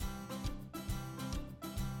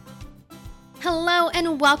Hello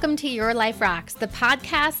and welcome to Your Life Rocks, the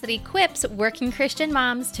podcast that equips working Christian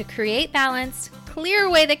moms to create balance, clear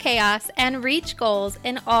away the chaos, and reach goals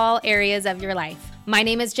in all areas of your life. My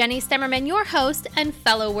name is Jenny Stemmerman, your host and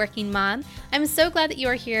fellow working mom. I'm so glad that you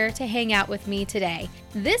are here to hang out with me today.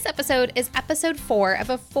 This episode is episode 4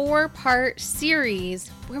 of a 4-part series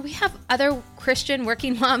where we have other Christian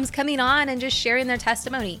working moms coming on and just sharing their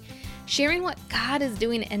testimony, sharing what God is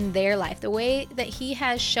doing in their life, the way that He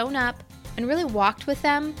has shown up and really walked with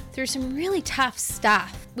them through some really tough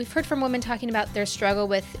stuff. We've heard from women talking about their struggle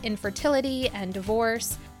with infertility and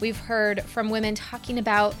divorce. We've heard from women talking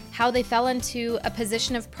about how they fell into a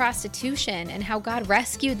position of prostitution and how God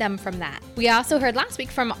rescued them from that. We also heard last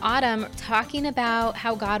week from Autumn talking about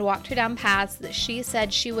how God walked her down paths that she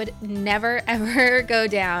said she would never, ever go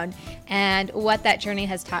down and what that journey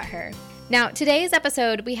has taught her. Now, today's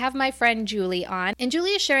episode, we have my friend Julie on, and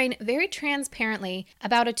Julie is sharing very transparently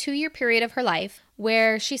about a 2-year period of her life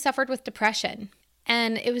where she suffered with depression.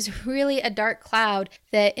 And it was really a dark cloud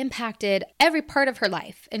that impacted every part of her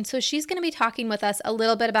life. And so she's going to be talking with us a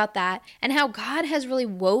little bit about that and how God has really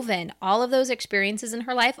woven all of those experiences in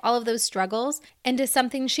her life, all of those struggles, into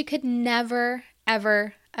something she could never,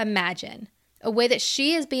 ever imagine. A way that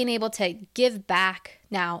she is being able to give back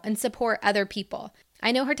now and support other people.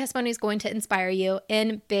 I know her testimony is going to inspire you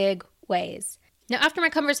in big ways. Now, after my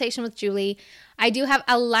conversation with Julie, I do have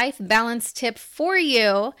a life balance tip for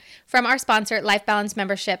you from our sponsor,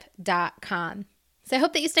 lifebalancemembership.com. So I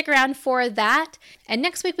hope that you stick around for that. And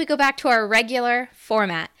next week, we go back to our regular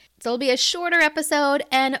format. So it'll be a shorter episode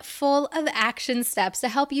and full of action steps to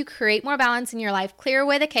help you create more balance in your life, clear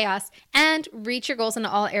away the chaos, and reach your goals in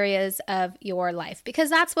all areas of your life. Because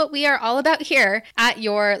that's what we are all about here at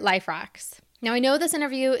Your Life Rocks. Now, I know this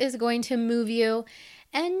interview is going to move you,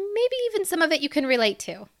 and maybe even some of it you can relate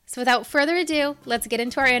to. So without further ado, let's get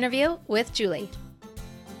into our interview with Julie.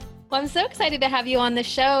 Well, I'm so excited to have you on the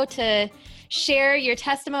show to share your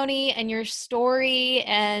testimony and your story,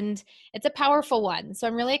 and it's a powerful one. So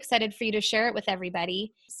I'm really excited for you to share it with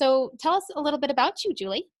everybody. So tell us a little bit about you,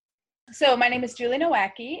 Julie. So my name is Julie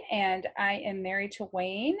Nowacki, and I am married to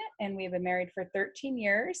Wayne, and we've been married for 13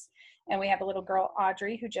 years. And we have a little girl,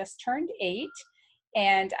 Audrey, who just turned 8.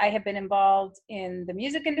 And I have been involved in the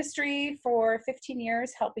music industry for 15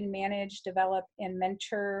 years, helping manage, develop, and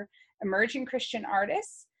mentor emerging Christian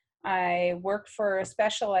artists. I work for a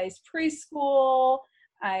specialized preschool.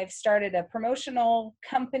 I've started a promotional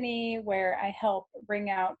company where I help bring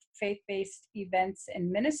out faith-based events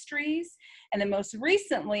and ministries. And then most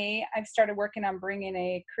recently, I've started working on bringing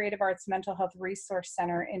a creative arts mental health resource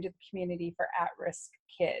center into the community for at-risk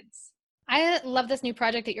kids. I love this new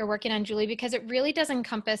project that you're working on, Julie, because it really does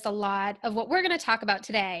encompass a lot of what we're going to talk about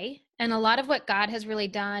today and a lot of what God has really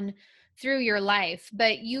done through your life.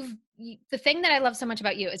 But the thing that I love so much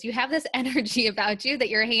about you is you have this energy about you that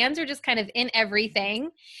your hands are just kind of in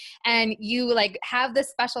everything. And you have this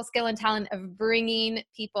special skill and talent of bringing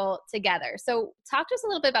people together. So talk to us a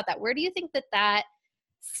little bit about that. Where do you think that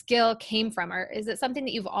skill came from? Or is it something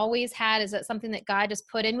that you've always had? Is it something that God just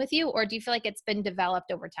put in with you? Or do you feel like it's been developed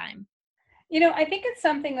over time? I think it's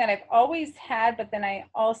something that I've always had, but then I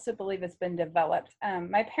also believe it's been developed.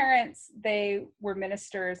 My parents, they were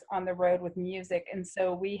ministers on the road with music, and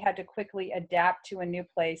so we had to quickly adapt to a new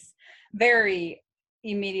place very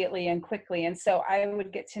immediately and quickly. And so I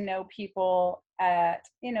would get to know people at,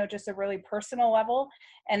 just a really personal level.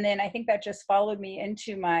 And then I think that just followed me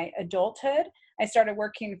into my adulthood. I started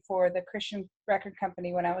working for the Christian record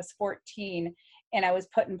company when I was 14. And I was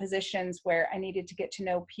put in positions where I needed to get to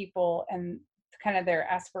know people and kind of their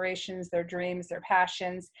aspirations, their dreams, their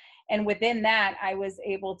passions. And within that, I was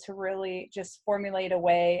able to really just formulate a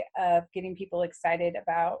way of getting people excited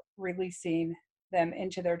about releasing them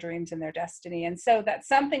into their dreams and their destiny. And so that's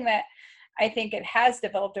something that I think it has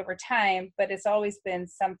developed over time, but it's always been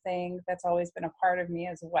something that's always been a part of me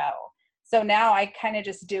as well. So now I kind of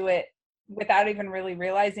just do it without even really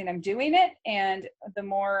realizing I'm doing it. And the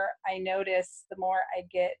more I notice, the more I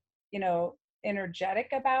get, energetic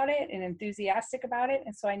about it and enthusiastic about it.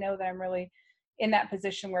 And so I know that I'm really in that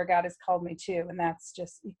position where God has called me to, and that's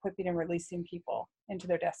just equipping and releasing people into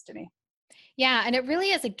their destiny. Yeah, and it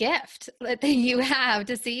really is a gift that you have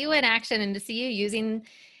to see you in action and to see you using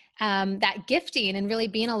that gifting and really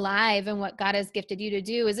being alive and what God has gifted you to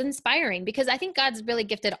do is inspiring, because I think God's really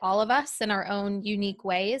gifted all of us in our own unique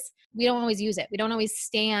ways. We don't always use it. We don't always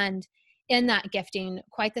stand in that gifting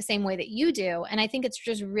quite the same way that you do. And I think it's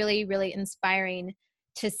just really, really inspiring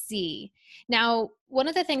to see. Now, one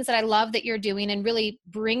of the things that I love that you're doing and really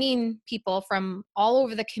bringing people from all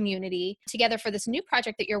over the community together for this new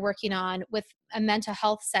project that you're working on with a mental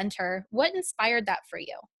health center, what inspired that for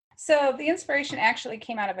you? So the inspiration actually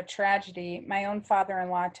came out of a tragedy. My own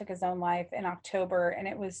father-in-law took his own life in October, and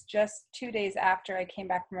it was just 2 days after I came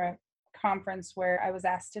back from a conference where I was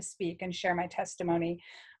asked to speak and share my testimony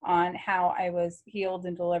on how I was healed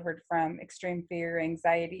and delivered from extreme fear,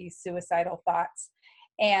 anxiety, suicidal thoughts.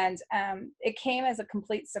 And it came as a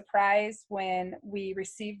complete surprise when we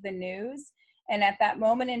received the news. And at that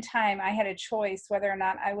moment in time, I had a choice whether or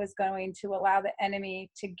not I was going to allow the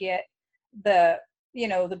enemy to get the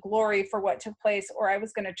the glory for what took place, or I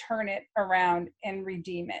was going to turn it around and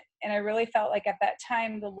redeem it. And I really felt like at that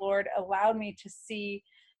time the Lord allowed me to see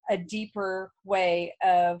a deeper way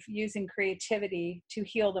of using creativity to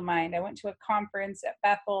heal the mind. I went to a conference at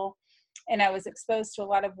Bethel, and I was exposed to a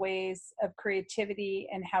lot of ways of creativity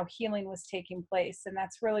and how healing was taking place. And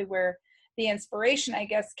that's really where the inspiration, I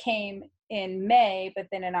guess, came in May, but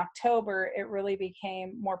then in October it really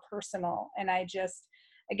became more personal. And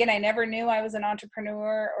again, I never knew I was an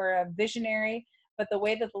entrepreneur or a visionary, but the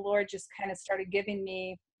way that the Lord just kind of started giving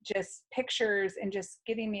me just pictures and just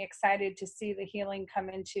getting me excited to see the healing come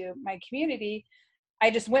into my community,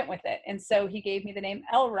 I just went with it. And so he gave me the name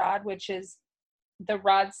Elrod, which is, the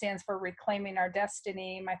Rod stands for Reclaiming Our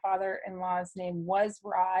Destiny. My father-in-law's name was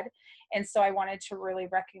Rod. And so I wanted to really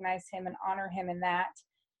recognize him and honor him in that.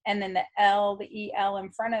 And then the EL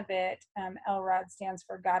in front of it, Elrod stands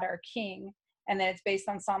for God our King. And then it's based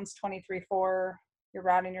on Psalms 23:4, your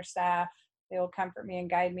rod and your staff, they will comfort me and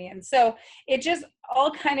guide me. And so it just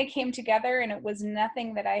all kind of came together, and it was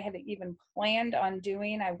nothing that I had even planned on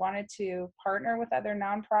doing. I wanted to partner with other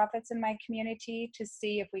nonprofits in my community to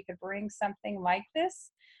see if we could bring something like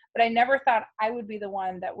this, but I never thought I would be the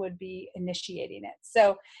one that would be initiating it.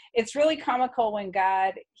 So it's really comical when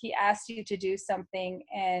he asks you to do something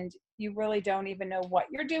and you really don't even know what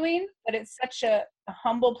you're doing, but it's such a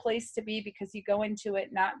humble place to be, because you go into it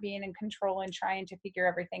not being in control and trying to figure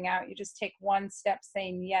everything out. You just take one step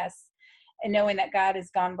saying yes, and knowing that God has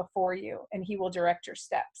gone before you and he will direct your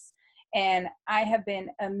steps. And I have been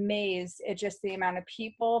amazed at just the amount of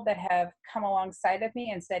people that have come alongside of me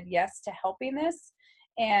and said yes to helping this.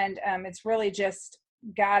 And it's really just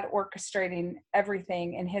God orchestrating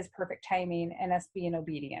everything in his perfect timing and us being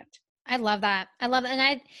obedient. I love that. I love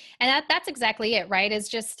that. That's exactly it, right? Is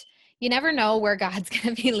just, you never know where God's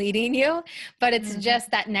going to be leading you, but it's Mm-hmm. just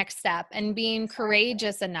that next step and being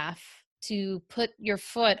courageous enough to put your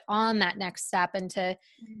foot on that next step and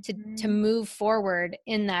to move forward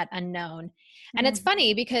in that unknown. And it's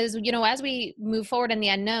funny because, as we move forward in the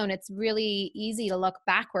unknown, it's really easy to look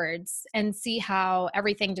backwards and see how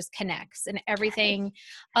everything just connects and everything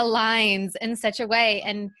aligns in such a way.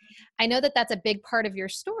 And I know that that's a big part of your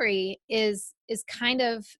story is kind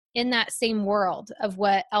of in that same world of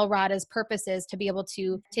what Elrod's purpose is, to be able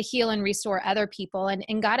to heal and restore other people.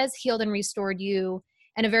 And God has healed and restored you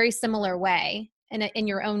in a very similar way in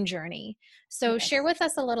your own journey. So Yes. share with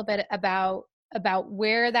us a little bit about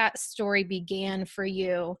where that story began for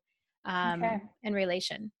you in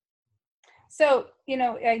relation. So,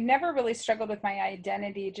 I never really struggled with my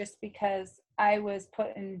identity, just because I was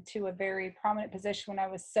put into a very prominent position when I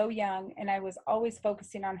was so young, and I was always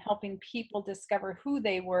focusing on helping people discover who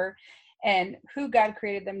they were and who God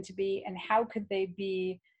created them to be and how could they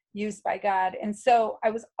be used by God. And so I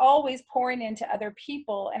was always pouring into other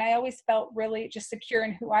people, and I always felt really just secure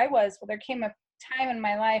in who I was. Well, there came a time in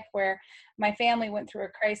my life where my family went through a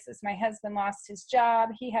crisis. My husband lost his job.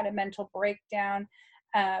 He had a mental breakdown.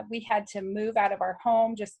 We had to move out of our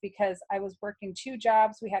home just because I was working 2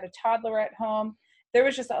 jobs. We had a toddler at home. There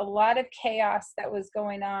was just a lot of chaos that was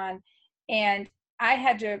going on. And I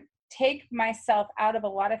had to take myself out of a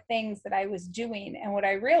lot of things that I was doing. And what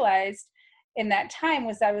I realized in that time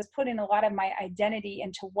was I was putting a lot of my identity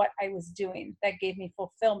into what I was doing that gave me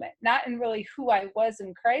fulfillment, not in really who I was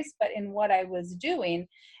in Christ, but in what I was doing.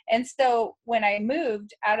 And so when I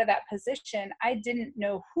moved out of that position, I didn't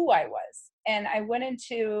know who I was. And I went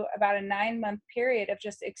into about a 9-month period of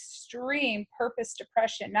just extreme purpose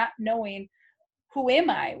depression, not knowing who am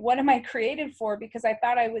I? What am I created for? Because I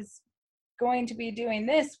thought I was going to be doing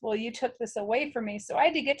this. Well, you took this away from me. So I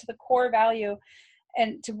had to get to the core value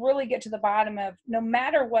and to really get to the bottom of, no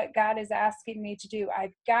matter what God is asking me to do,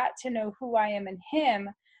 I've got to know who I am in him,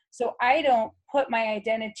 so I don't put my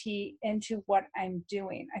identity into what I'm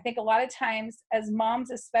doing. I think a lot of times as moms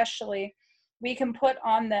especially, we can put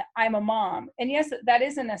on the I'm a mom. And yes, that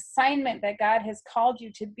is an assignment that God has called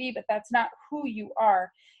you to be, but that's not who you are.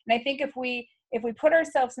 And I think if we put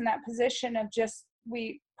ourselves in that position of just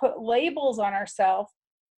we put labels on ourselves.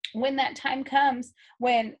 When that time comes,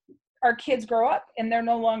 when our kids grow up and they're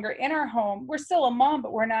no longer in our home, we're still a mom,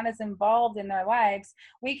 but we're not as involved in their lives.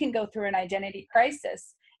 We can go through an identity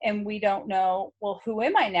crisis and we don't know, well, who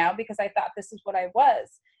am I now? Because I thought this is what I was.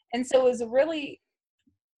 And so it was a really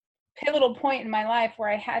pivotal point in my life where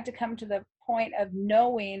I had to come to the point of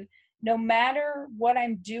knowing no matter what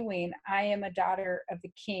I'm doing, I am a daughter of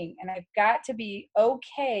the King. And I've got to be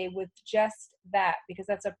okay with just that, because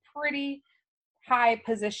that's a pretty high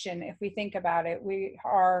position if we think about it. We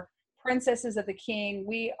are princesses of the King,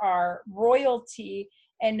 we are royalty,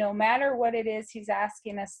 and no matter what it is he's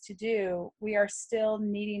asking us to do, we are still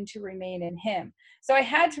needing to remain in him. So I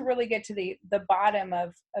had to really get to the bottom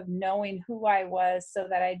of knowing who I was, so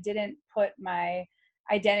that I didn't put my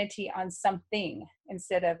identity on something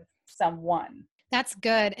instead of someone. That's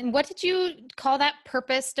good. And what did you call that?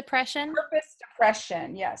 Purpose depression? Purpose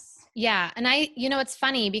depression, yes. Yeah. And it's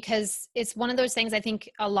funny because it's one of those things I think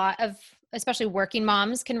a lot of, especially working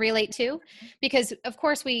moms, can relate to, because of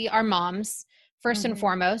course we are moms first and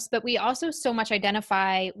foremost, but we also so much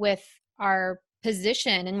identify with our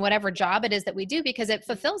position and whatever job it is that we do, because it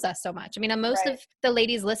fulfills us so much. I mean, most of the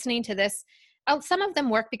ladies listening to this, some of them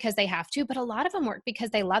work because they have to, but a lot of them work because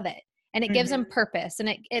they love it. And it gives them purpose, and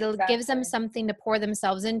it gives them something to pour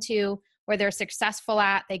themselves into, where they're successful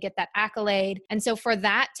at, they get that accolade. And so for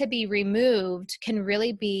that to be removed can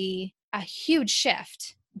really be a huge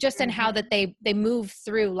shift just in how that they move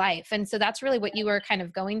through life. And so that's really what you were kind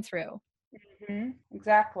of going through.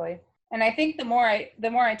 Exactly. And I think the more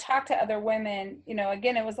I talk to other women,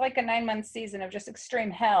 again, it was like a 9-month season of just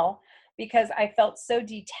extreme hell, because I felt so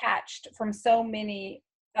detached from so many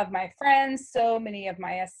of my friends, so many of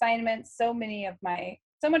my assignments, so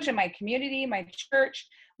much of my community, my church.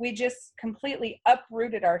 We just completely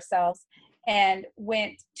uprooted ourselves and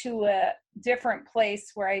went to a different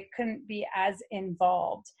place where I couldn't be as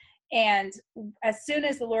involved. And as soon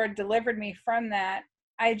as the Lord delivered me from that,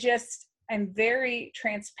 I'm very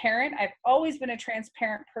transparent. I've always been a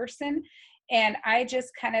transparent person. And I just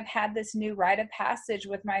kind of had this new rite of passage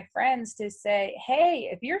with my friends to say, hey,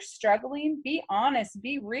 if you're struggling, be honest,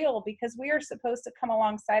 be real, because we are supposed to come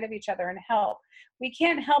alongside of each other and help. We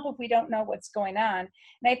can't help if we don't know what's going on.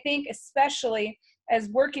 And I think especially as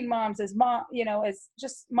working moms, as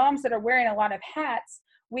just moms that are wearing a lot of hats,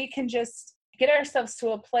 we can just get ourselves to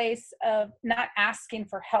a place of not asking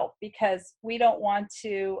for help, because we don't want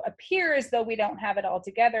to appear as though we don't have it all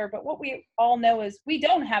together. But what we all know is we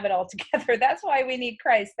don't have it all together. That's why we need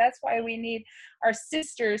Christ. That's why we need our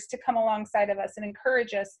sisters to come alongside of us and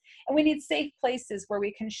encourage us. And we need safe places where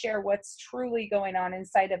we can share what's truly going on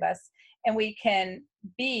inside of us. And we can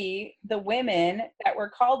be the women that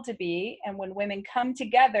we're called to be. And when women come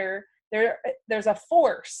together, there's a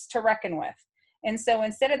force to reckon with. And so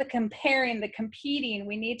instead of the comparing, the competing,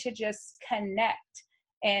 we need to just connect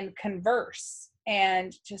and converse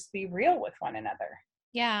and just be real with one another.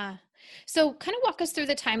 Yeah. So kind of walk us through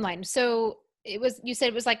the timeline. So you said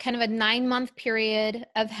it was like kind of a 9-month period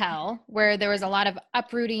of hell, where there was a lot of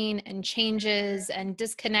uprooting and changes and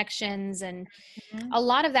disconnections and a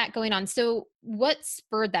lot of that going on. So what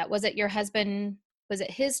spurred that? Was it your husband? Was it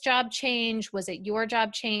his job change? Was it your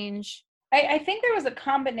job change? I think there was a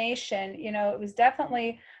combination. It was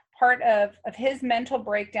definitely part of his mental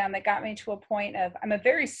breakdown that got me to a point of, I'm a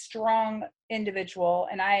very strong individual,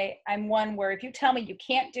 and I'm one where if you tell me you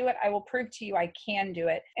can't do it, I will prove to you I can do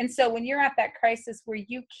it. And so when you're at that crisis where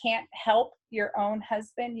you can't help your own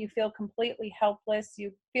husband, you feel completely helpless,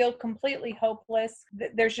 you feel completely hopeless.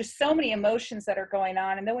 There's just so many emotions that are going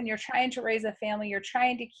on. And then when you're trying to raise a family, you're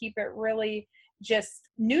trying to keep it really just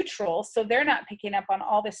neutral, so they're not picking up on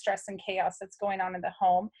all the stress and chaos that's going on in the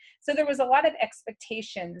home. So there was a lot of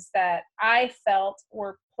expectations that I felt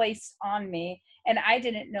were placed on me, and I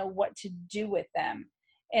didn't know what to do with them.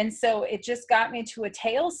 And so it just got me to a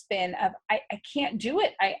tailspin of I can't do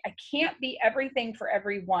it. I can't be everything for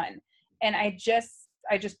everyone. And I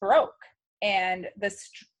just broke. And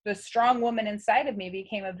the strong woman inside of me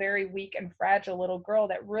became a very weak and fragile little girl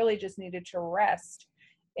that really just needed to rest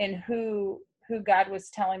in who God was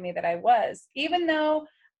telling me that I was, even though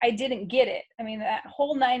I didn't get it. I mean, that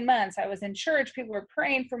whole 9 months I was in church, people were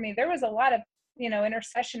praying for me. There was a lot of,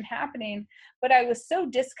 intercession happening, but I was so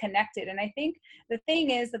disconnected. And I think the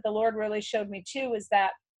thing is that the Lord really showed me too, is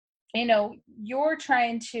that, you're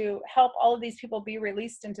trying to help all of these people be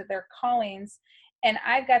released into their callings. And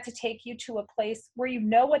I've got to take you to a place where you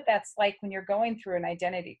know what that's like when you're going through an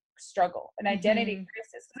identity struggle, an identity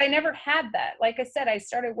crisis. 'Cause I never had that. Like I said, I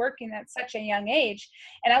started working at such a young age,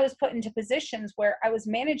 and I was put into positions where I was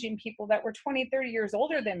managing people that were 20, 30 years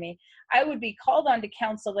older than me. I would be called on to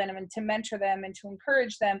counsel them and to mentor them and to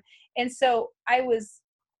encourage them. And so I was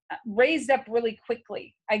raised up really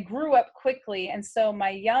quickly. I grew up quickly. And so my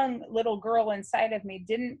young little girl inside of me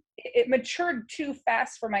it matured too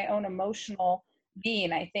fast for my own emotional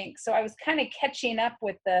being, I think. So I was kind of catching up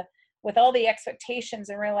with all the expectations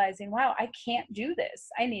and realizing, wow, I can't do this.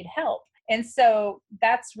 I need help. And so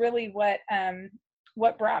that's really what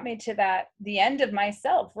brought me to the end of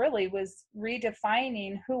myself really was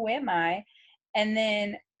redefining who am I. And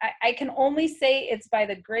then I can only say it's by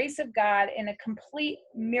the grace of God and a complete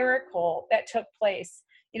miracle that took place.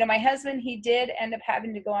 You know, my husband, he did end up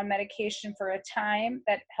having to go on medication for a time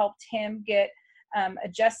that helped him get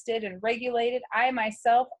adjusted and regulated. I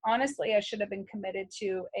myself, honestly, I should have been committed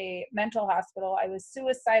to a mental hospital. I was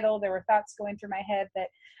suicidal. There were thoughts going through my head that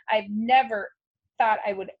I've never thought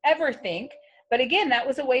I would ever think. But again, that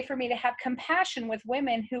was a way for me to have compassion with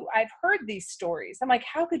women who I've heard these stories. I'm like,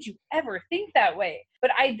 how could you ever think that way?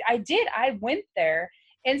 But I did. I went there.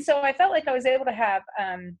 And so I felt like I was able to have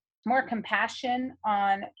more compassion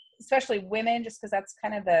on, especially women, just because that's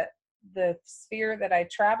kind of the sphere that I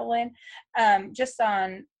travel in, just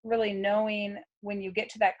on really knowing when you get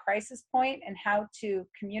to that crisis point and how to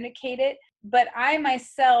communicate it. But I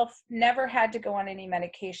myself never had to go on any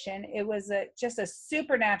medication. It was just a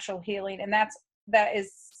supernatural healing. And that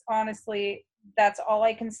is honestly, that's all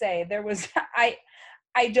I can say. There was,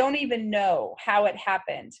 I don't even know how it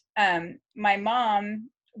happened. My mom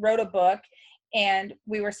wrote a book and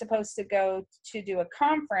we were supposed to go to do a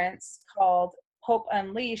conference called Hope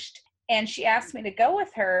Unleashed. And she asked me to go with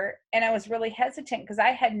her. And I was really hesitant because I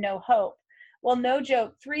had no hope. Well, no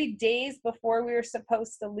joke, 3 days before we were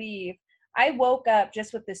supposed to leave, I woke up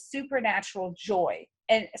just with this supernatural joy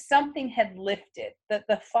and something had lifted.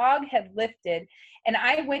 The fog had lifted. And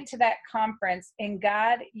I went to that conference and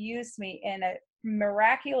God used me in a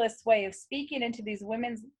miraculous way of speaking into these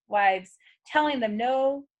women's lives, telling them,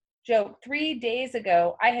 no joke, 3 days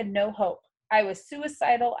ago, I had no hope. I was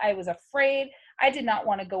suicidal. I was afraid. I did not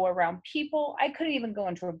want to go around people. I couldn't even go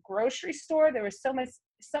into a grocery store. There was so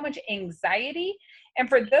much anxiety. And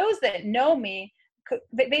for those that know me,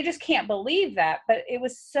 they just can't believe that. But it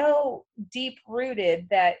was so deep rooted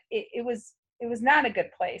that it was not a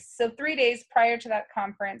good place. So 3 days prior to that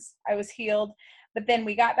conference, I was healed. But then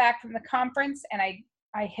we got back from the conference and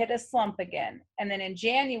I hit a slump again. And then in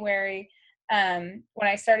January, when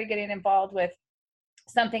I started getting involved with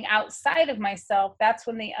something outside of myself, that's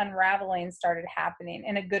when the unraveling started happening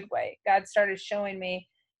in a good way. God started showing me,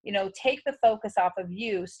 take the focus off of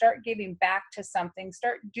you, start giving back to something,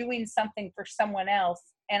 start doing something for someone else,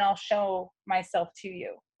 and I'll show myself to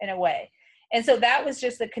you in a way. And so that was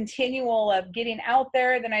just the continual of getting out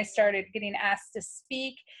there. Then I started getting asked to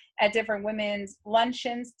speak at different women's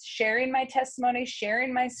luncheons, sharing my testimony,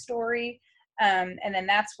 sharing my story. And then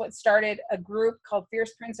that's what started a group called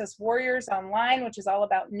Fierce Princess Warriors online, which is all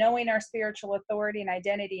about knowing our spiritual authority and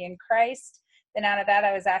identity in Christ. Then out of that,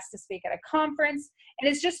 I was asked to speak at a conference. And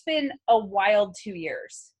it's just been a wild 2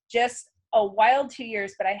 years, just a wild 2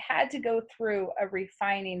 years. But I had to go through a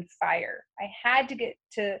refining fire. I had to get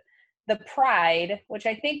to the pride, which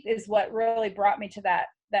I think is what really brought me to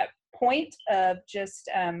that point of just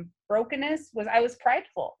brokenness. Was I was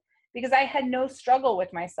prideful. Because I had no struggle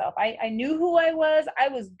with myself. I knew who I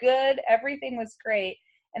was good, everything was great.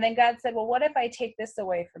 And then God said, well, what if I take this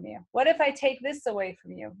away from you? What if I take this away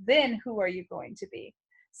from you? Then who are you going to be?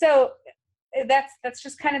 So that's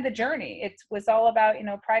just kind of the journey. It was all about,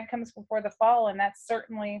 pride comes before the fall. And that's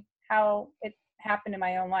certainly how it happened in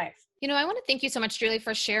my own life. I want to thank you so much, Julie,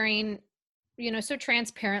 for sharing so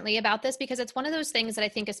transparently about this, because it's one of those things that I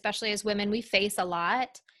think, especially as women, we face a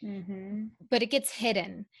lot, but it gets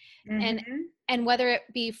hidden. And whether it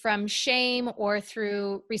be from shame or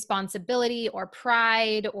through responsibility or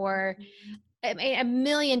pride or a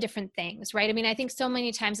million different things, right? I mean, I think so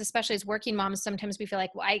many times, especially as working moms, sometimes we feel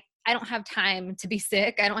like, well, I don't have time to be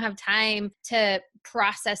sick. I don't have time to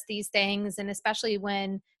process these things. And especially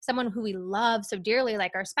when someone who we love so dearly,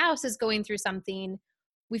 like our spouse, is going through something,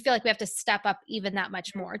 we feel like we have to step up even that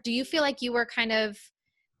much more. Do you feel like you were kind of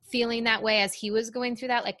feeling that way as he was going through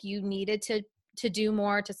that? Like you needed to do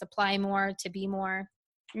more, to supply more, to be more?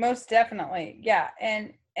 Most definitely. Yeah.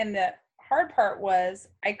 And the hard part was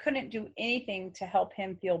I couldn't do anything to help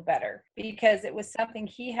him feel better because it was something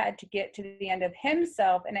he had to get to the end of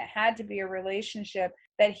himself. And it had to be a relationship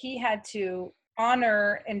that he had to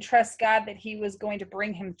honor and trust God that he was going to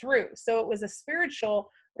bring him through. So it was a spiritual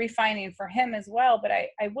refining for him as well. But I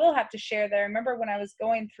will have to share that I remember when I was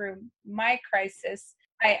going through my crisis,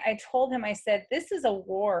 I told him, I said, this is a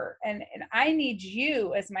war, and I need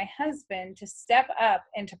you as my husband to step up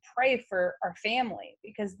and to pray for our family,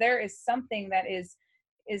 because there is something that is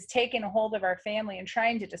taking a hold of our family and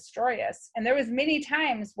trying to destroy us. And there was many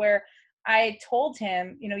times where I told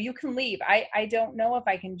him, you can leave. I don't know if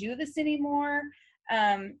I can do this anymore.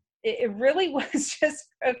 It really was just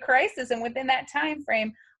a crisis. And within that time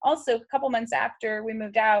frame, also a couple months after we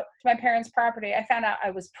moved out to my parents' property, I found out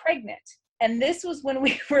I was pregnant. And this was when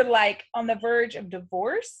we were like on the verge of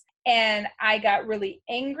divorce. And I got really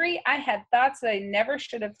angry. I had thoughts that I never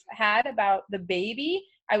should have had about the baby.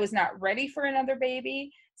 I was not ready for another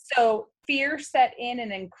baby. So fear set in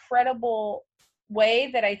an incredible way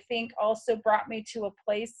that I think also brought me to a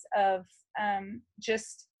place of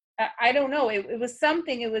I don't know. It was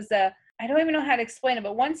something, I don't even know how to explain it,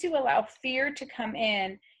 but once you allow fear to come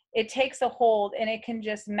in, it takes a hold and it can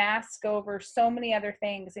just mask over so many other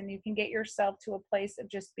things. And you can get yourself to a place of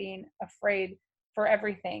just being afraid for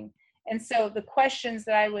everything. And so the questions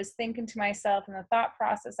that I was thinking to myself and the thought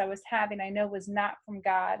process I was having, I know was not from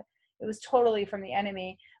God. It was totally from the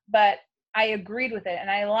enemy, but I agreed with it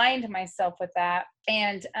and I aligned myself with that.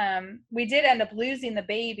 And we did end up losing the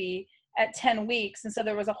baby at 10 weeks. And so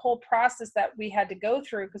there was a whole process that we had to go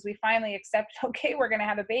through, because we finally accepted, okay, we're going to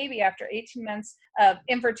have a baby after 18 months of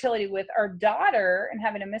infertility with our daughter and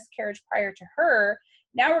having a miscarriage prior to her.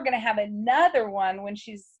 Now we're going to have another one when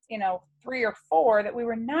she's, 3 or 4 that we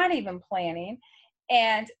were not even planning.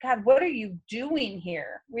 And God, what are you doing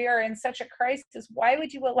here? We are in such a crisis. Why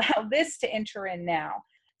would you allow this to enter in now?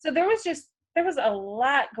 So there was a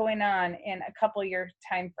lot going on in a couple year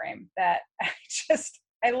time frame that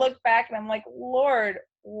I look back and I'm like, Lord,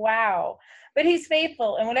 wow. But he's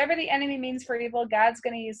faithful. And whatever the enemy means for evil, God's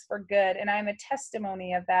going to use for good. And I'm a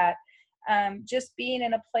testimony of that. Just being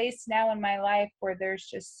in a place now in my life where there's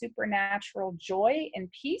just supernatural joy and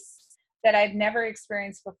peace that I've never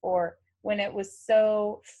experienced before, when it was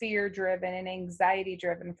so fear driven and anxiety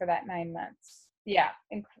driven for that 9 months. Yeah.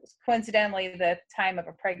 And coincidentally, the time of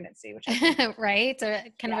a pregnancy, which right. So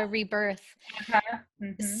kind of a rebirth. Uh-huh.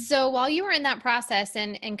 Mm-hmm. So while you were in that process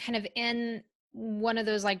and kind of in one of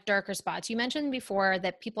those like darker spots, you mentioned before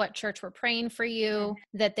that people at church were praying for you,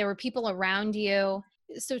 that there were people around you.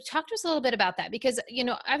 So talk to us a little bit about that, because,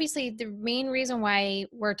 obviously the main reason why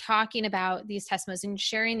we're talking about these testimonies and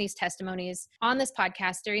sharing these testimonies on this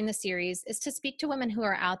podcast during the series is to speak to women who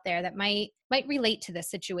are out there that might relate to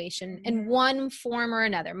this situation in one form or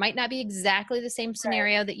another. Might not be exactly the same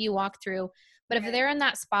scenario that you walk through, but if they're in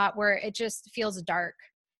that spot where it just feels dark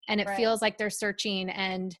and it feels like they're searching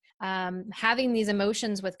and having these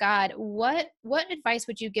emotions with God, what advice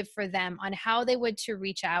would you give for them on how they would to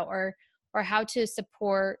reach out or how to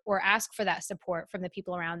support or ask for that support from the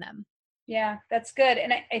people around them? Yeah, that's good.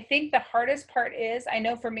 And I think the hardest part is, I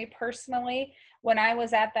know for me personally, when I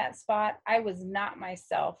was at that spot, I was not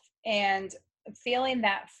myself. And feeling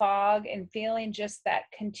that fog and feeling just that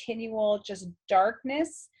continual just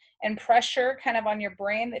darkness and pressure kind of on your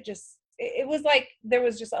brain, that just, it was like there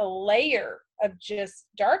was just a layer of just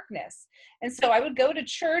darkness. And so I would go to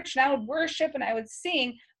church and I would worship and I would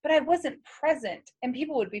sing, but I wasn't present, and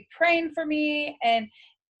people would be praying for me. And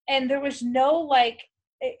there was no,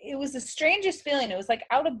 it was the strangest feeling. It was like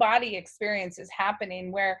out of body experiences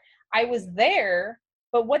happening where I was there,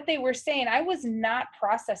 but what they were saying, I was not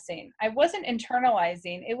processing. I wasn't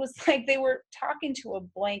internalizing. It was like they were talking to a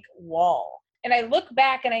blank wall. And I look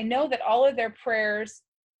back and I know that all of their prayers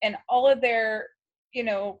and all of their,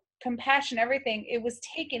 compassion, everything, it was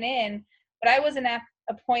taken in, but I wasn't at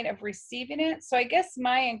a point of receiving it. So I guess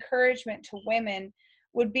my encouragement to women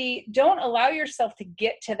would be, don't allow yourself to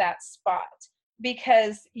get to that spot,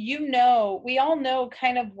 because we all know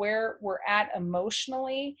kind of where we're at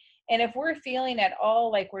emotionally. And if we're feeling at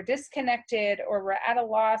all like we're disconnected, or we're at a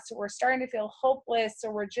loss, or we're starting to feel hopeless,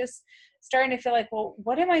 or we're just starting to feel like, well,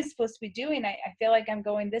 what am I supposed to be doing? I feel like I'm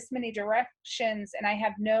going this many directions and I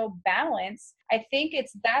have no balance. I think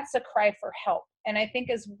that's a cry for help. And I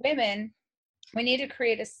think as women, we need to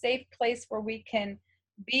create a safe place where we can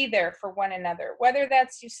be there for one another. Whether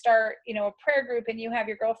that's you start, a prayer group and you have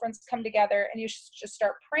your girlfriends come together and you just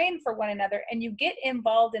start praying for one another and you get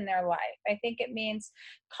involved in their life. I think it means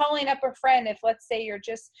calling up a friend. If, let's say, you're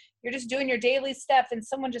just doing your daily stuff and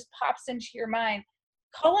someone just pops into your mind,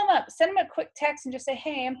 call them up, send them a quick text and just say,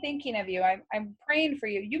 hey, I'm thinking of you. I'm praying for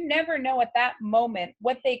you. You never know at that moment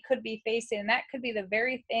what they could be facing. And that could be the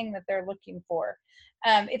very thing that they're looking for.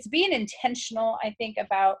 It's being intentional, I think,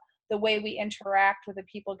 about the way we interact with the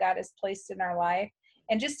people God has placed in our life,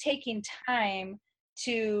 and just taking time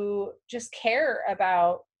to just care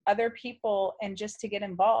about other people and just to get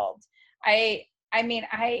involved. I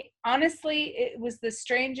honestly, it was the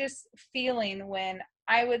strangest feeling when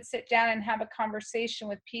I would sit down and have a conversation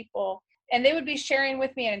with people and they would be sharing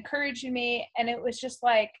with me and encouraging me. And it was just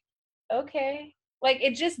like, okay, like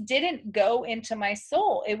it just didn't go into my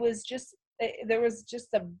soul. It was just, there was just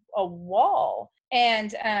a wall.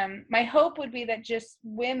 And my hope would be that just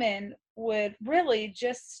women would really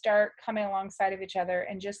just start coming alongside of each other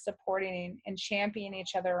and just supporting and championing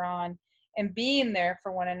each other on and being there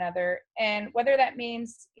for one another. And whether that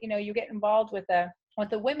means, you get involved with a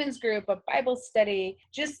women's group, a Bible study,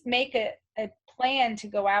 just make a plan to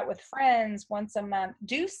go out with friends once a month,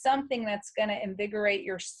 do something that's going to invigorate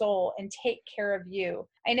your soul and take care of you.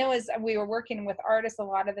 I know as we were working with artists, a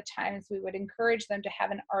lot of the times we would encourage them to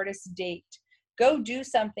have an artist date. Go do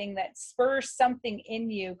something that spurs something in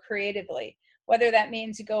you creatively. Whether that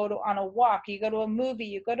means you go on a walk, you go to a movie,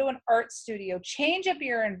 you go to an art studio, change up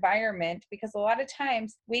your environment, because a lot of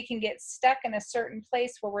times we can get stuck in a certain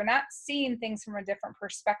place where we're not seeing things from a different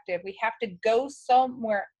perspective. We have to go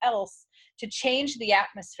somewhere else to change the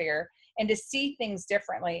atmosphere and to see things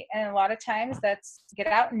differently. And a lot of times that's get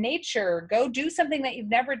out in nature, go do something that you've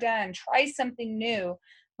never done, try something new,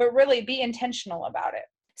 but really be intentional about it.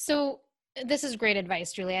 So this is great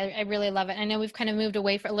advice, Julie. I really love it. I know we've kind of moved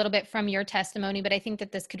away for a little bit from your testimony, but I think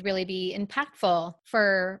that this could really be impactful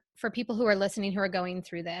for people who are listening, who are going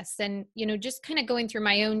through this. And, just kind of going through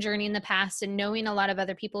my own journey in the past and knowing a lot of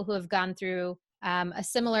other people who have gone through a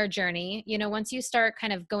similar journey. Once you start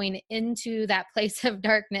kind of going into that place of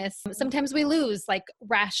darkness, sometimes we lose like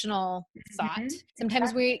rational thought. Mm-hmm.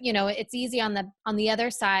 Sometimes it's easy on the other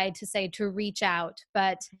side to say to reach out,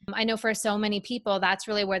 but I know for so many people that's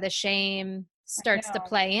really where the shame starts to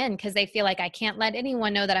play in, because they feel like I can't let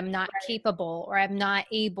anyone know that I'm not capable, or I'm not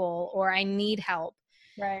able, or I need help.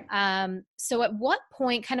 Right. So at what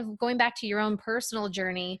point, kind of going back to your own personal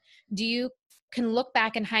journey, do you can look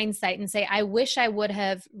back in hindsight and say, I wish I would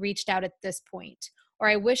have reached out at this point, or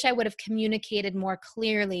I wish I would have communicated more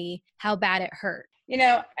clearly how bad it hurt?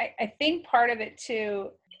 I think part of it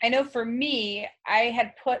too, I know for me, I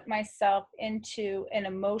had put myself into an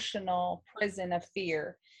emotional prison of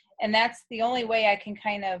fear. And that's the only way I can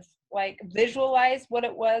kind of like visualize what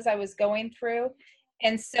it was I was going through.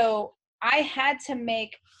 And so I had to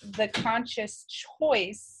make the conscious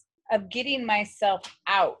choice of getting myself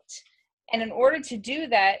out. And in order to do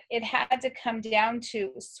that, it had to come down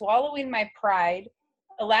to swallowing my pride,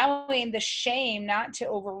 allowing the shame not to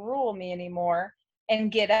overrule me anymore, and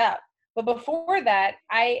get up. But before that,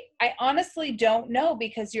 I honestly don't know,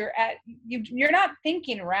 because you're not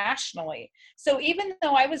thinking rationally. So even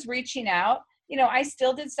though I was reaching out, I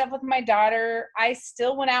still did stuff with my daughter. I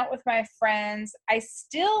still went out with my friends. I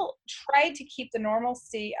still tried to keep the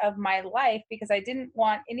normalcy of my life, because I didn't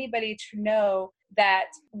want anybody to know that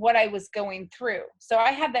what I was going through. So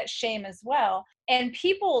I had that shame as well. And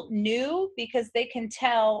people knew, because they can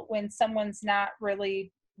tell when someone's not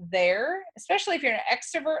really there, especially if you're an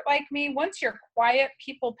extrovert like me. Once you're quiet,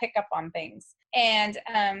 people pick up on things. And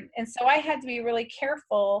so I had to be really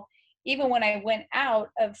careful, even when I went out,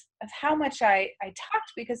 of how much I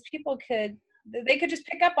talked, because people could just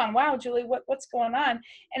pick up on, wow, Julie, what's going on?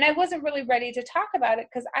 And I wasn't really ready to talk about it,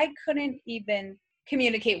 because I couldn't even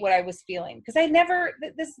communicate what I was feeling, because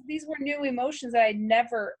these were new emotions that I'd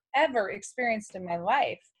never ever experienced in my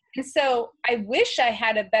life. And so I wish I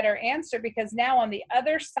had a better answer, because now on the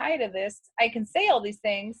other side of this, I can say all these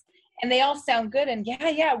things and they all sound good. And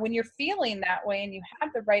yeah, when you're feeling that way and you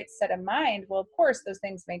have the right set of mind, well, of course, those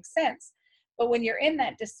things make sense. But when you're in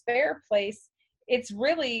that despair place, it's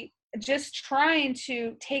really just trying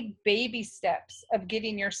to take baby steps of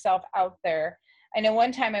getting yourself out there. I know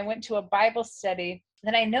one time I went to a Bible study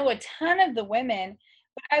that I know a ton of the women,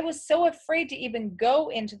 but I was so afraid to even go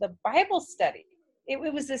into the Bible study. It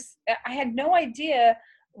was this, I had no idea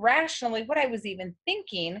rationally what I was even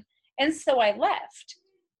thinking. And so I left.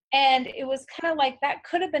 And it was kind of like, that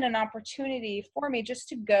could have been an opportunity for me just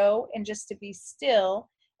to go and just to be still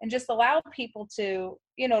and just allow people to,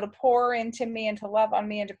 to pour into me and to love on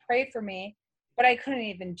me and to pray for me. But I couldn't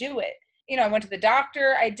even do it. I went to the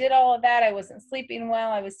doctor. I did all of that. I wasn't sleeping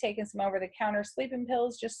well. I was taking some over-the-counter sleeping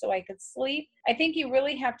pills just so I could sleep. I think you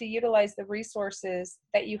really have to utilize the resources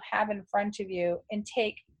that you have in front of you and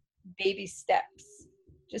take baby steps.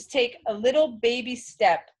 Just take a little baby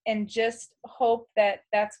step and just hope that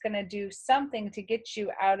that's going to do something to get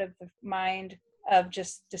you out of the mind of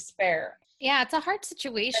just despair. Yeah, it's a hard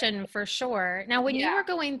situation for sure. Now, when you were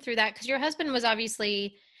going through that, because your husband was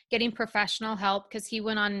obviously getting professional help because he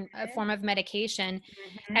went on a form of medication.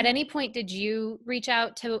 At Mhm. any point, did you reach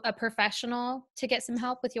out to a professional to get some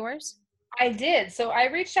help with yours? I did. So I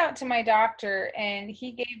reached out to my doctor and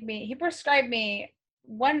he prescribed me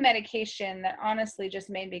one medication that honestly just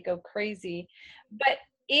made me go crazy. But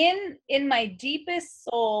in my deepest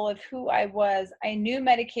soul of who I was, I knew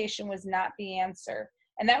medication was not the answer.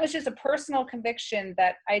 And that was just a personal conviction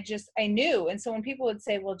that I knew. And so when people would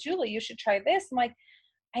say, "Well, Julie, you should try this." I'm like,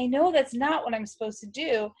 "I know that's not what I'm supposed to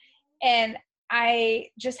do." And I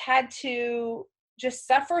just had to just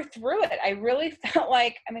suffer through it. I really felt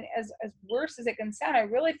like, I mean, as worse as it can sound, I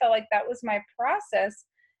really felt like that was my process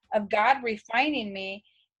of God refining me.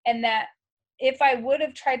 And that if I would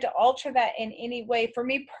have tried to alter that in any way, for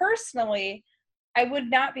me personally, I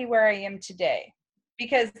would not be where I am today.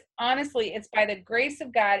 Because honestly, it's by the grace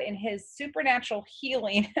of God and his supernatural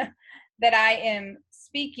healing that I am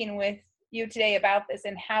speaking with you today about this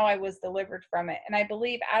and how I was delivered from it. And I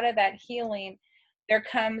believe out of that healing, there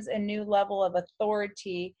comes a new level of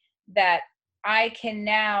authority that I can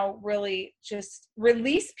now really just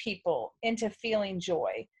release people into feeling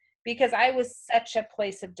joy, because I was such a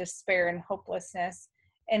place of despair and hopelessness.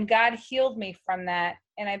 And God healed me from that.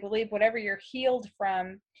 And I believe whatever you're healed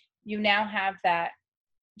from, you now have that,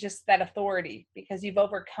 just that authority, because you've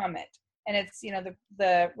overcome it. And it's,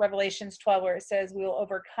 the Revelations 12, where it says we will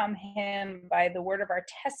overcome him by the word of our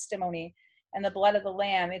testimony and the blood of the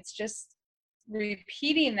Lamb. It's just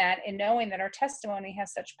repeating that and knowing that our testimony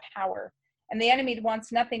has such power. And the enemy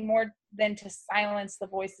wants nothing more than to silence the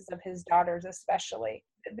voices of his daughters, especially.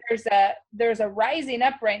 There's a rising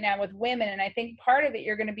up right now with women, and I think part of it,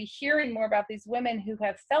 you're going to be hearing more about these women who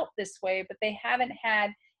have felt this way, but they haven't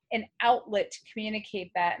had an outlet to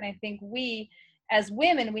communicate that. And I think we as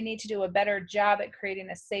women, we need to do a better job at creating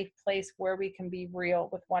a safe place where we can be real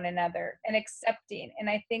with one another and accepting. And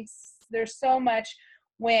I think there's so much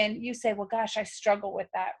when you say, "Well, gosh, I struggle with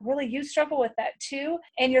that." Really, you struggle with that too.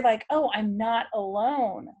 And you're like, "Oh, I'm not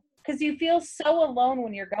alone." Because you feel so alone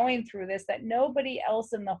when you're going through this, that nobody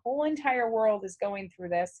else in the whole entire world is going through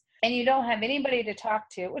this. And you don't have anybody to talk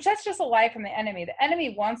to, which that's just a lie from the enemy. The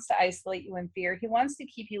enemy wants to isolate you in fear. He wants to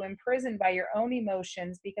keep you imprisoned by your own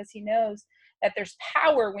emotions, because he knows that there's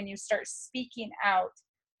power when you start speaking out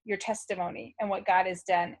your testimony and what God has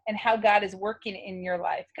done and how God is working in your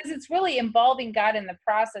life. Because it's really involving God in the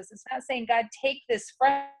process. It's not saying, "God, take this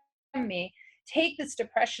from me, take this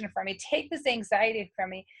depression from me, take this anxiety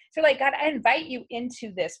from me." So like, "God, I invite you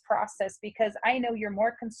into this process because I know you're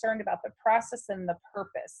more concerned about the process than the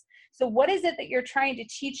purpose. So what is it that you're trying to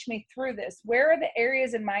teach me through this? Where are the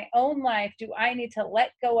areas in my own life do I need to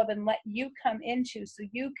let go of and let you come into so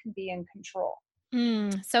you can be in control?"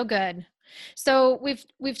 So good. So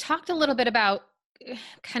we've talked a little bit about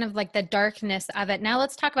kind of like the darkness of it. Now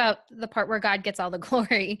let's talk about the part where God gets all the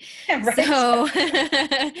glory. Right. So,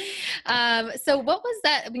 so what was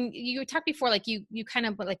that? I mean, you talked before, like you kind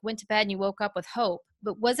of like went to bed and you woke up with hope,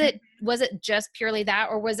 but was it just purely that,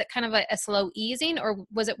 or was it kind of a slow easing, or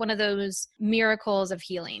was it one of those miracles of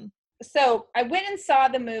healing? So I went and saw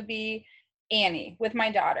the movie Annie with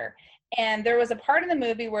my daughter. And there was a part of the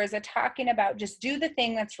movie where it's talking about just do the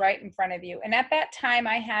thing that's right in front of you. And at that time,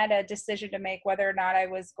 I had a decision to make whether or not I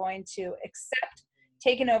was going to accept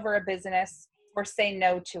taking over a business or say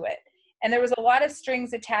no to it. And there was a lot of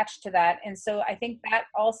strings attached to that. And so I think that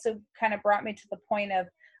also kind of brought me to the point of,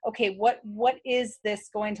 okay, what is this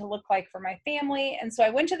going to look like for my family? And so I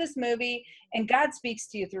went to this movie, and God speaks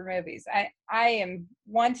to you through movies. I am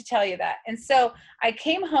one to tell you that. And so I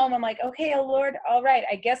came home, I'm like, "Okay, oh Lord, all right,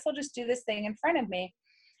 I guess I'll just do this thing in front of me."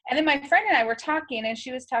 And then my friend and I were talking, and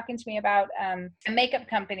she was talking to me about a makeup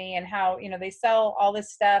company and how, they sell all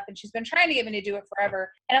this stuff. And she's been trying to get me to do it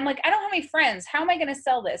forever. And I'm like, "I don't have any friends. How am I going to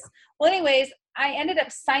sell this?" Well, anyways, I ended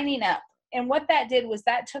up signing up. And what that did was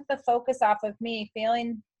that took the focus off of me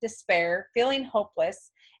feeling despair, feeling hopeless.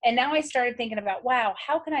 And now I started thinking about, wow,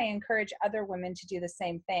 how can I encourage other women to do the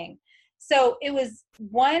same thing? So it was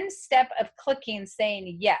one step of clicking,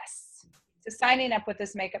 saying yes to signing up with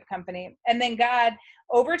this makeup company. And then God,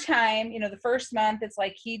 over time, the first month, it's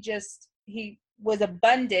like he was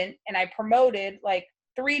abundant, and I promoted like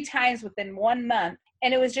 3 times within 1 month.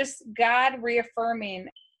 And it was just God reaffirming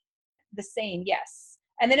the saying yes.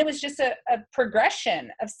 And then it was just a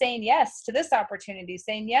progression of saying yes to this opportunity,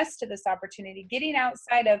 saying yes to this opportunity, getting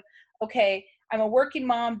outside of, okay, I'm a working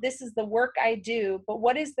mom, this is the work I do, but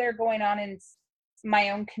what is there going on in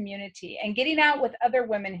my own community, and getting out with other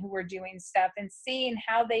women who were doing stuff and seeing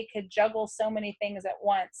how they could juggle so many things at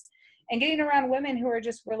once. and getting around women who are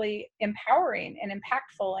just really empowering and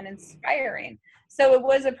impactful and inspiring. So it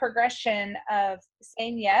was a progression of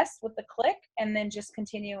saying yes with the click, and then just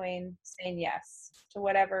continuing saying yes to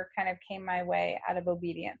whatever kind of came my way out of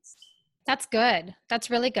obedience. That's good. That's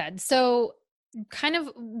really good. So kind of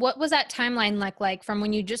what was that timeline like from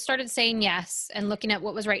when you just started saying yes and looking at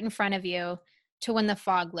what was right in front of you to when the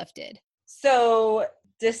fog lifted? So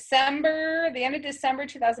the end of December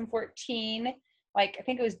 2014, like I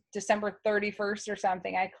think it was December 31st or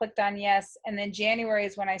something, I clicked on yes. And then January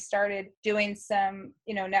is when I started doing some,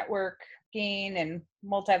 networking and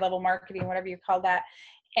multi-level marketing, whatever you call that.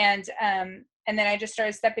 And then I just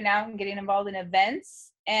started stepping out and getting involved in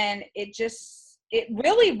events. And it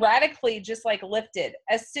really radically just like lifted.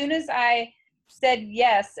 As soon as I said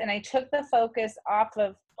yes, and I took the focus off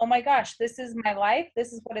of, oh my gosh, this is my life,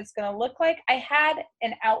 this is what it's going to look like, I had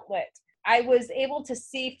an outlet. I was able to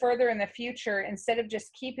see further in the future instead of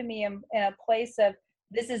just keeping me in a place of,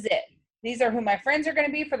 this is it. These are who my friends are going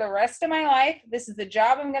to be for the rest of my life. This is the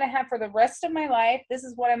job I'm going to have for the rest of my life. This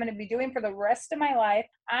is what I'm going to be doing for the rest of my life.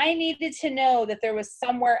 I needed to know that there was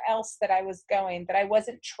somewhere else that I was going, that I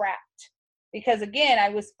wasn't trapped. Because again,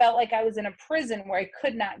 felt like I was in a prison where I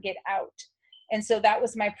could not get out. And so that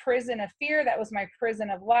was my prison of fear. That was my prison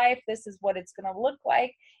of life. This is what it's going to look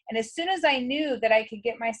like. And as soon as I knew that I could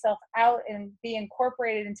get myself out and be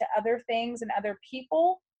incorporated into other things and other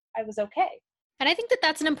people, I was okay. And I think that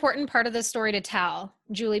that's an important part of the story to tell,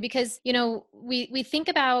 Julie, because, we think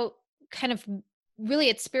about kind of really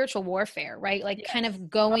it's spiritual warfare, right? Like kind of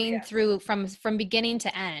going through from beginning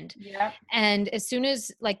to end. Yeah. And as soon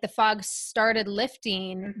as like the fog started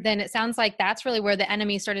lifting, then it sounds like that's really where the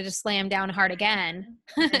enemy started to slam down hard again.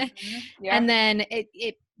 Yeah. And then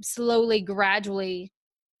it slowly, gradually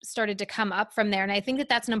started to come up from there. And I think that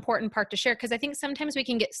that's an important part to share, because I think sometimes we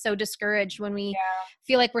can get so discouraged when we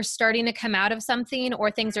feel like we're starting to come out of something or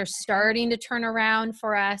things are starting to turn around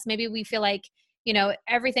for us. Maybe we feel like,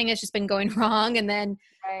 everything has just been going wrong, and then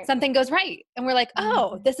something goes right. And we're like,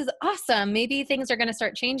 oh, this is awesome. Maybe things are going to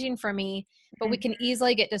start changing for me, but we can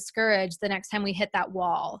easily get discouraged the next time we hit that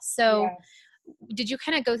wall. So did you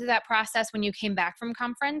kind of go through that process when you came back from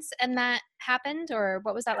conference and that happened, or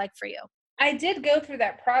what was that like for you? I did go through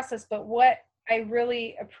that process, but what I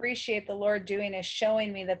really appreciate the Lord doing is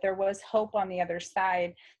showing me that there was hope on the other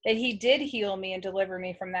side, that he did heal me and deliver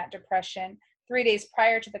me from that depression 3 days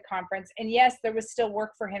prior to the conference. And yes, there was still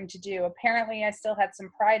work for him to do. Apparently, I still had some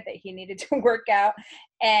pride that he needed to work out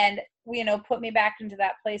and, put me back into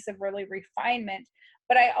that place of really refinement.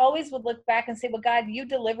 But I always would look back and say, well, God, you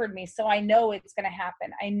delivered me, so I know it's going to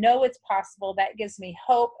happen. I know it's possible. That gives me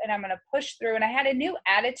hope, and I'm going to push through. And I had a new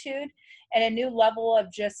attitude and a new level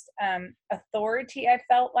of just authority, I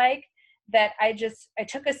felt like, that I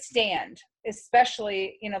took a stand,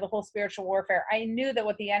 especially, the whole spiritual warfare. I knew that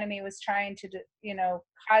what the enemy was trying to,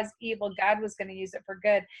 cause evil, God was going to use it for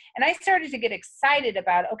good. And I started to get excited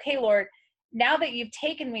about, okay, Lord, now that you've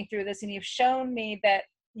taken me through this and you've shown me that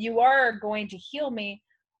you are going to heal me,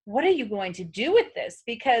 what are you going to do with this?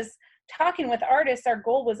 Because talking with artists, our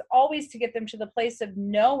goal was always to get them to the place of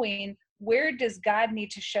knowing, where does God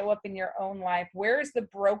need to show up in your own life? Where is the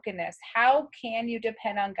brokenness? How can you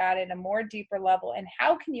depend on God at a more deeper level? And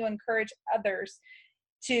how can you encourage others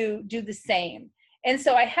to do the same? And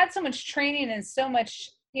so I had so much training and so much,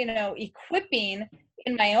 equipping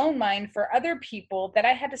in my own mind for other people that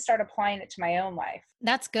I had to start applying it to my own life.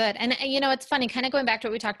 That's good. And it's funny, kind of going back to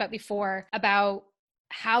what we talked about before about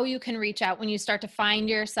how you can reach out when you start to find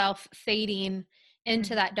yourself fading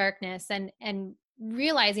into that darkness, and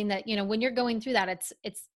realizing that, when you're going through that,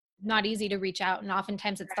 it's not easy to reach out. And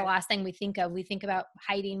oftentimes it's the last thing we think of. We think about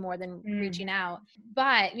hiding more than reaching out.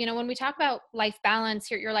 But, when we talk about life balance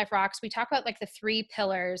here at Your Life Rocks, we talk about like the 3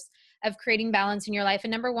 pillars of creating balance in your life.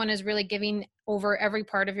 And number 1 is really giving over every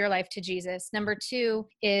part of your life to Jesus. Number 2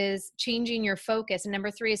 is changing your focus. And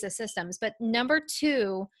number 3 is the systems. But number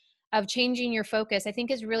 2 of changing your focus, I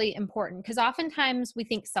think, is really important, because oftentimes we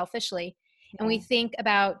think selfishly. And we think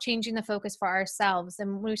about changing the focus for ourselves.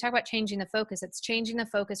 And when we talk about changing the focus, it's changing the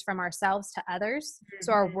focus from ourselves to others.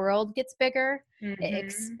 So our world gets bigger, it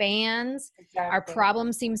expands. Our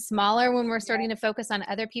problems seem smaller when we're starting to focus on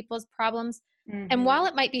other people's problems. And while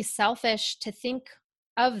it might be selfish to think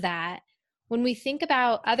of that, when we think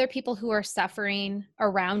about other people who are suffering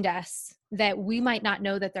around us, that we might not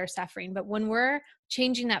know that they're suffering, but when we're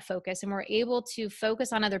changing that focus and we're able to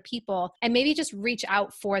focus on other people and maybe just reach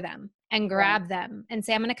out for them and grab them and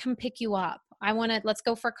say, I'm going to come pick you up. Let's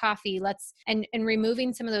go for coffee. And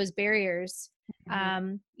removing some of those barriers,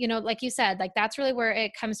 like you said, like that's really where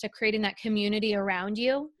it comes to creating that community around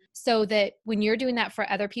you so that when you're doing that for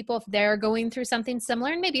other people, if they're going through something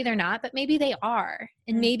similar, and maybe they're not, but maybe they are,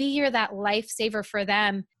 and maybe you're that lifesaver for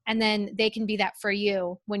them, and then they can be that for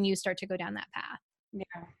you when you start to go down that path.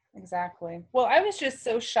 Yeah, exactly. Well, I was just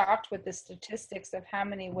so shocked with the statistics of how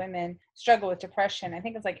many women struggle with depression. I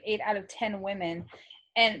think it's like 8 out of 10 women.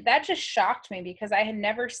 And that just shocked me because I had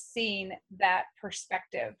never seen that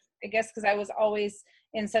perspective. I guess because I was always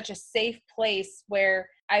in such a safe place where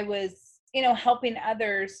I was, helping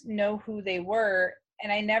others know who they were.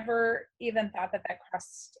 And I never even thought that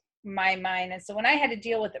crossed my mind. And so when I had to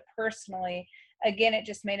deal with it personally, again, it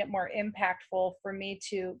just made it more impactful for me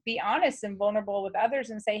to be honest and vulnerable with others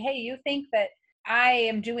and say, hey, you think that I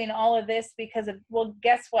am doing all of this because of, well,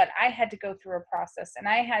 guess what? I had to go through a process and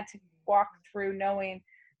I had to walk through knowing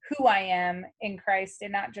who I am in Christ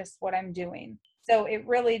and not just what I'm doing. So it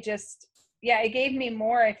really just, it gave me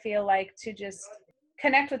more, I feel like, to just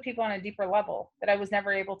connect with people on a deeper level that I was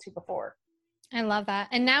never able to before. I love that.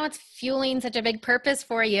 And now it's fueling such a big purpose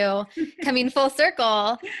for you, coming full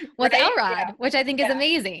circle with Right? Elrod, which I think is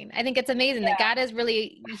amazing. I think it's amazing that God is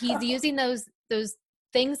really, he's using those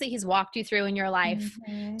things that he's walked you through in your life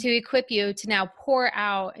to equip you to now pour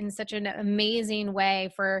out in such an amazing way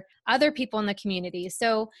for other people in the community.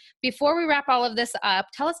 So before we wrap all of this up,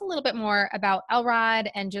 tell us a little bit more about Elrod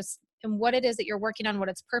and what it is that you're working on, what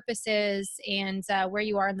its purpose is, and where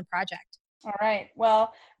you are in the project. All right.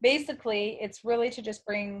 Well, basically, it's really to just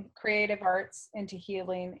bring creative arts into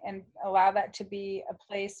healing and allow that to be a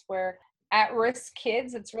place where at-risk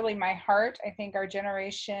kids, it's really my heart. I think our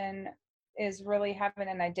generation is really having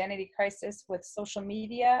an identity crisis with social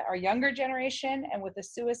media, our younger generation, and with the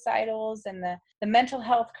suicidals and the mental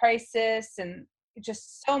health crisis and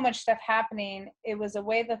just so much stuff happening. It was a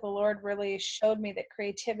way that the Lord really showed me that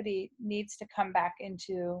creativity needs to come back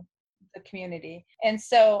into the community. And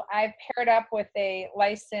so I've paired up with a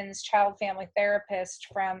licensed child family therapist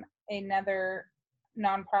from another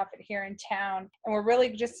nonprofit here in town. And we're really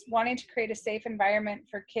just wanting to create a safe environment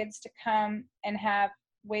for kids to come and have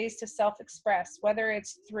ways to self-express, whether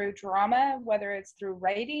it's through drama, whether it's through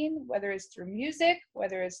writing, whether it's through music,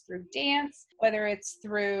 whether it's through dance, whether it's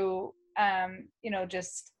through,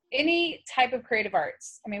 just any type of creative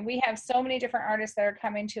arts. I mean, we have so many different artists that are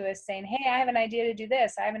coming to us saying, hey, I have an idea to do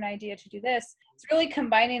this. I have an idea to do this. It's really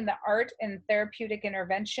combining the art and therapeutic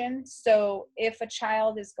intervention. So if a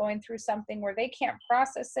child is going through something where they can't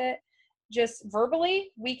process it just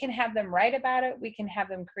verbally, we can have them write about it. We can have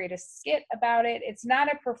them create a skit about it. It's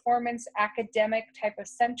not a performance academic type of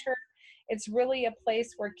center. It's really a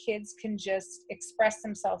place where kids can just express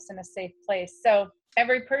themselves in a safe place. So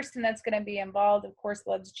every person that's going to be involved, of course,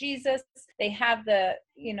 loves Jesus. They have the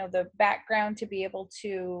background to be able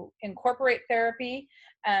to incorporate therapy.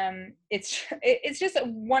 It's just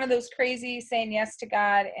one of those crazy saying yes to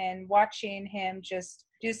God and watching him just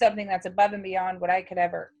do something that's above and beyond what I could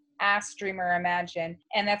ever ask, dream, or imagine.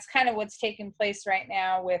 And that's kind of what's taking place right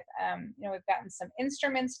now with, we've gotten some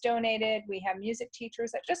instruments donated. We have music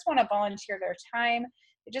teachers that just want to volunteer their time.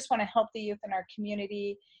 They just want to help the youth in our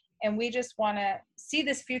community. And we just want to see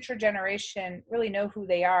this future generation really know who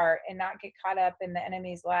they are and not get caught up in the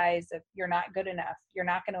enemy's lies of you're not good enough, you're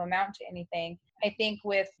not going to amount to anything. I think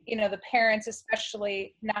with, the parents,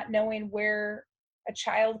 especially not knowing where a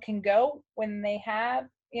child can go when they have,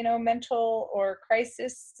 mental or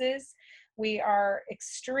crises, we are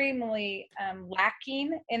extremely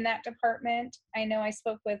lacking in that department. I know I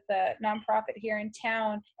spoke with a nonprofit here in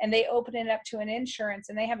town and they opened it up to an insurance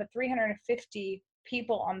and they have a 350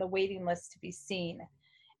 people on the waiting list to be seen.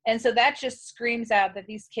 And so that just screams out that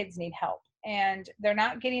these kids need help. And they're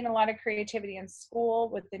not getting a lot of creativity in school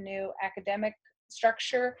with the new academic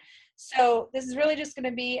structure. So this is really just going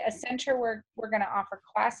to be a center where we're going to offer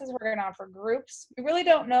classes, we're going to offer groups. We really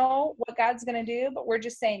don't know what God's going to do, but we're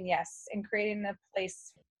just saying yes and creating a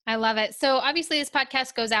place. I love it. So obviously this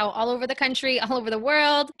podcast goes out all over the country, all over the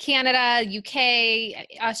world, Canada, UK,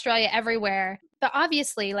 Australia, everywhere. But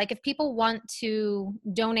obviously, like if people want to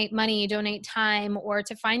donate money, donate time, or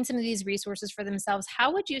to find some of these resources for themselves,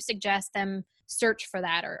 how would you suggest them search for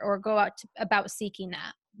that or go out about seeking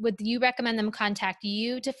that? Would you recommend them contact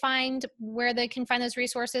you to find where they can find those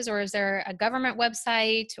resources? Or is there a government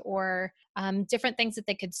website or different things that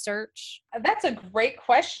they could search? That's a great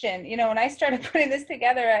question. When I started putting this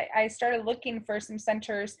together, I started looking for some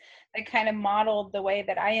centers that kind of modeled the way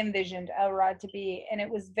that I envisioned Elrod to be, and it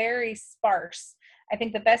was very sparse. I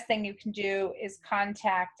think the best thing you can do is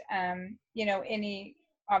contact, any,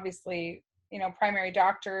 obviously, primary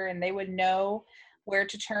doctor, and they would know where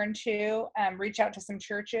to turn to, reach out to some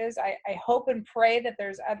churches. I hope and pray that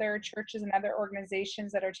there's other churches and other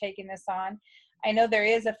organizations that are taking this on. I know there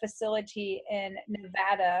is a facility in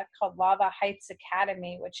Nevada called Lava Heights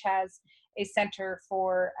Academy, which has a center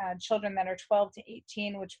for children that are 12 to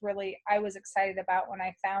 18, which really I was excited about when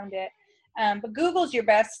I found it. But Google's your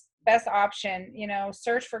best option.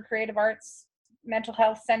 Search for Creative Arts Mental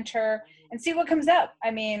Health Center and see what comes up. I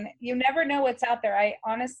mean, you never know what's out there. I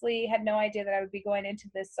honestly had no idea that I would be going into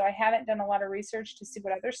this, so I haven't done a lot of research to see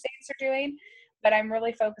what other states are doing, but I'm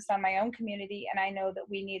really focused on my own community, and I know that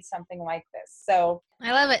we need something like this. So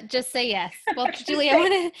I love it. Just say yes. Well, Julie,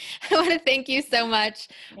 I want to thank you so much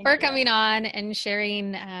for coming on and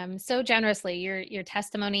sharing so generously your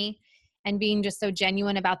testimony and being just so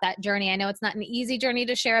genuine about that journey. I know it's not an easy journey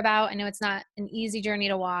to share about. I know it's not an easy journey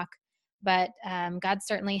to walk, but God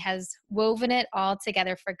certainly has woven it all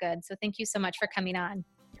together for good. So thank you so much for coming on.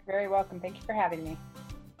 You're very welcome. Thank you for having me.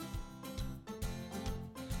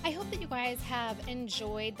 I hope that you guys have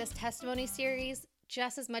enjoyed this testimony series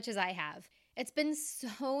just as much as I have. It's been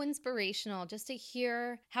so inspirational just to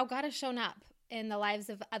hear how God has shown up in the lives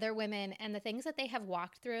of other women and the things that they have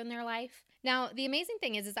walked through in their life. Now, the amazing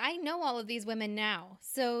thing is I know all of these women now.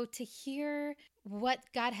 So to hear what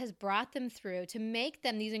God has brought them through to make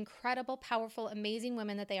them these incredible, powerful, amazing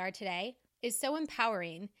women that they are today is so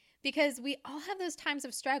empowering, because we all have those times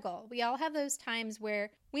of struggle. We all have those times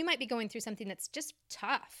where we might be going through something that's just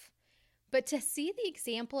tough. But to see the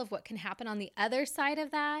example of what can happen on the other side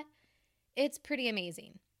of that, it's pretty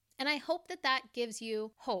amazing. And I hope that that gives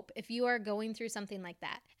you hope if you are going through something like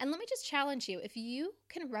that. And let me just challenge you, if you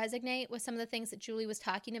can resonate with some of the things that Julie was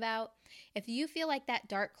talking about, if you feel like that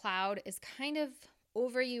dark cloud is kind of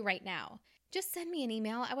over you right now, just send me an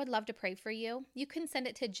email. I would love to pray for you. You can send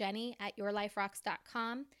it to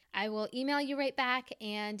jenny@yourliferocks.com. I will email you right back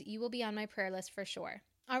and you will be on my prayer list for sure.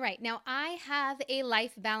 All right, now I have a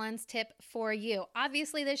life balance tip for you.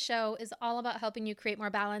 Obviously, this show is all about helping you create more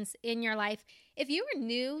balance in your life. If you are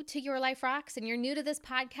new to Your Life Rocks and you're new to this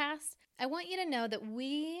podcast, I want you to know that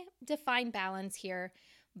we define balance here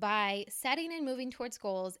by setting and moving towards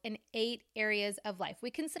goals in 8 areas of life. We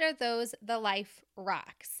consider those the life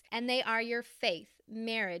rocks, and they are your faith,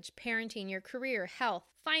 marriage, parenting, your career, health,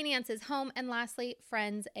 finances, home, and lastly,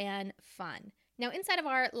 friends and fun. Now, inside of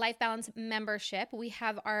our Life Balance membership, we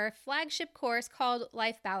have our flagship course called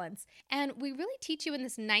Life Balance, and we really teach you in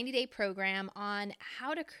this 90-day program on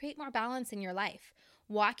how to create more balance in your life,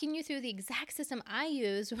 walking you through the exact system I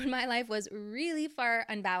used when my life was really far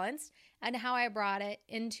unbalanced and how I brought it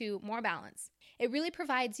into more balance. It really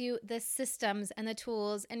provides you the systems and the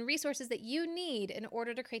tools and resources that you need in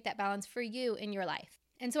order to create that balance for you in your life.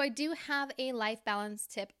 And so I do have a Life Balance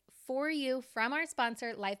tip for you from our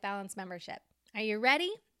sponsor, Life Balance membership. Are you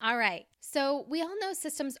ready? All right. So we all know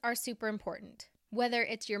systems are super important. Whether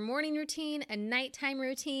it's your morning routine, a nighttime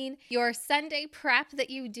routine, your Sunday prep that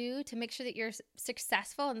you do to make sure that you're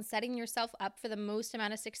successful and setting yourself up for the most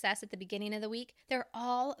amount of success at the beginning of the week, they're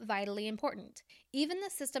all vitally important. Even the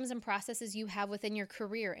systems and processes you have within your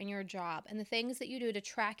career and your job and the things that you do to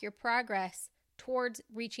track your progress towards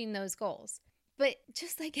reaching those goals. But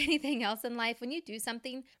just like anything else in life, when you do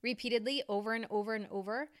something repeatedly over and over and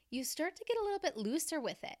over, you start to get a little bit looser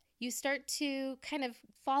with it. You start to kind of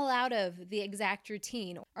fall out of the exact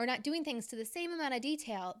routine or not doing things to the same amount of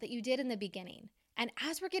detail that you did in the beginning. And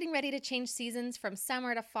as we're getting ready to change seasons from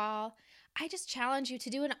summer to fall, I just challenge you to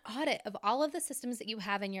do an audit of all of the systems that you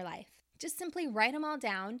have in your life. Just simply write them all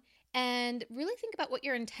down and really think about what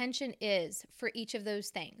your intention is for each of those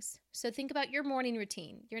things. So think about your morning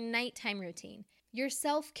routine, your nighttime routine, your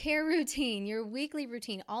self-care routine, your weekly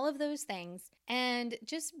routine, all of those things. And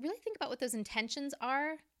just really think about what those intentions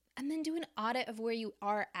are, and then do an audit of where you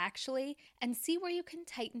are actually and see where you can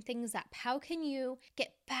tighten things up. How can you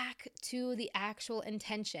get back to the actual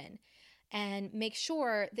intention and make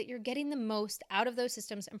sure that you're getting the most out of those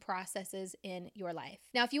systems and processes in your life?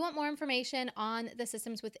 Now, if you want more information on the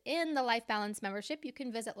systems within the Life Balance membership, you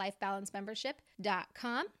can visit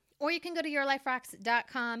lifebalancemembership.com, or you can go to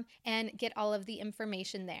yourliferocks.com and get all of the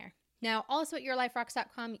information there. Now, also at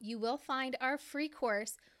yourliferocks.com, you will find our free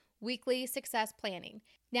course, Weekly Success Planning.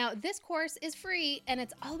 Now, this course is free and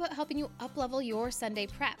it's all about helping you up-level your Sunday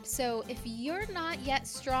prep. So if you're not yet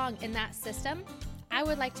strong in that system, I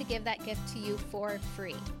would like to give that gift to you for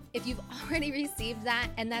free. If you've already received that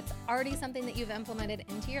and that's already something that you've implemented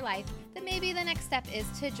into your life, then maybe the next step is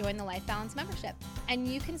to join the Life Balance membership. And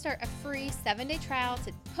you can start a free 7-day trial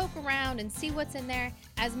to poke around and see what's in there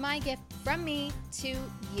as my gift from me to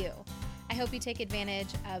you. I hope you take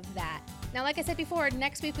advantage of that. Now, like I said before,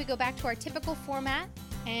 next week we go back to our typical format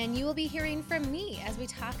And you will be hearing from me as we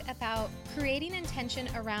talk about creating intention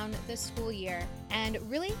around the school year and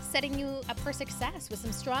really setting you up for success with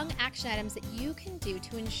some strong action items that you can do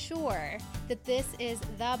to ensure that this is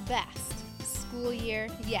the best school year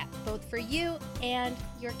yet, both for you and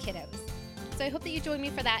your kiddos. So I hope that you join me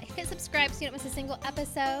for that. Hit subscribe so you don't miss a single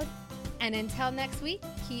episode. And until next week,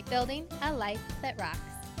 keep building a life that rocks.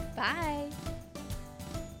 Bye.